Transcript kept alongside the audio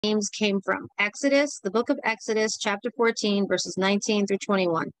names came from. Exodus, the book of Exodus, chapter 14, verses 19 through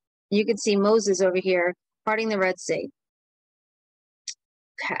 21. You can see Moses over here parting the Red Sea.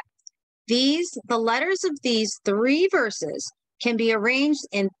 Okay. The letters of these 3 verses can be arranged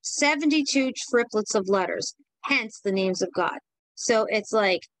in 72 triplets of letters, hence the names of God. So it's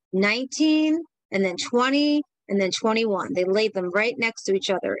like 19 and then 20 and then 21. They laid them right next to each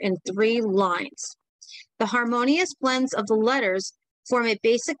other in 3 lines. The harmonious blends of the letters form a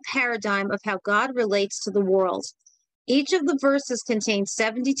basic paradigm of how God relates to the world. Each of the verses contains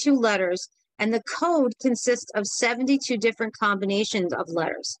 72 letters, and the code consists of 72 different combinations of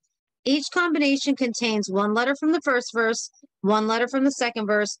letters. Each combination contains 1 letter from the first verse, 1 letter from the second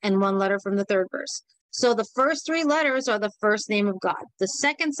verse, and 1 letter from the third verse. So the first 3 letters are the first name of God. The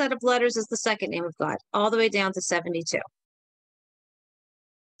second set of letters is the second name of God, all the way down to 72.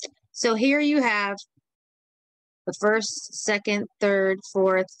 So here you have the first, second, third,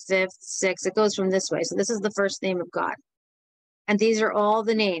 fourth, fifth, sixth. It goes from this way. So this is the first name of God. And these are all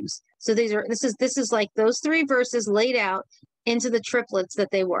the names. So this is like those 3 verses laid out into the triplets that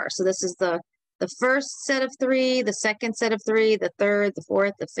they were. So this is the first set of 3, the second set of 3, the third, the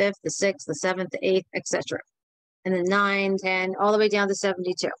fourth, the fifth, the sixth, the seventh, the eighth, etc. And then 9, 10, all the way down to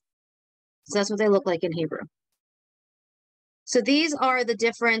 72. So that's what they look like in Hebrew. So these are the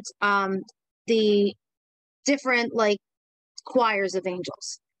different like choirs of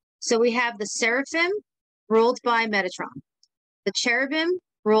angels. So we have the seraphim ruled by Metatron, the cherubim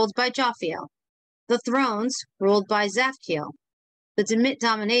ruled by Jophiel, the thrones ruled by Zaphkiel,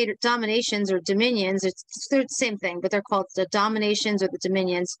 the dominations or dominions, they're the same thing, but they're called the dominations or the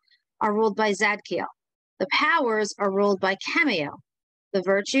dominions, are ruled by Zadkiel. The powers are ruled by Chemiel, the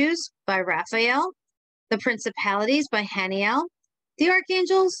virtues by Raphael, the principalities by Haniel, the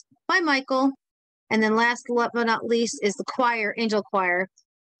archangels by Michael, and then last but not least is the choir, angel choir,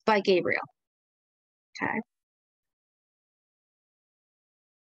 by Gabriel. Okay.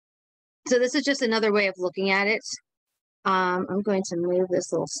 So this is just another way of looking at it. I'm going to move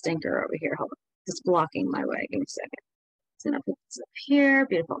this little stinker over here. Hold on. It's blocking my way. Give me a second. So I'm going to put this up here.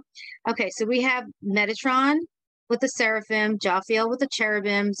 Beautiful. Okay, so we have Metatron with the seraphim, Jophiel with the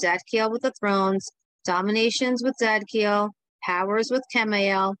cherubim, Zadkiel with the thrones, dominations with Zadkiel, powers with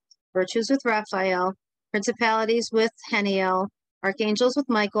Chemiel, virtues with Raphael, principalities with Haniel, archangels with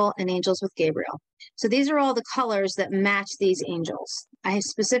Michael, and angels with Gabriel. So these are all the colors that match these angels. I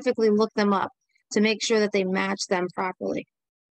specifically looked them up to make sure that they match them properly.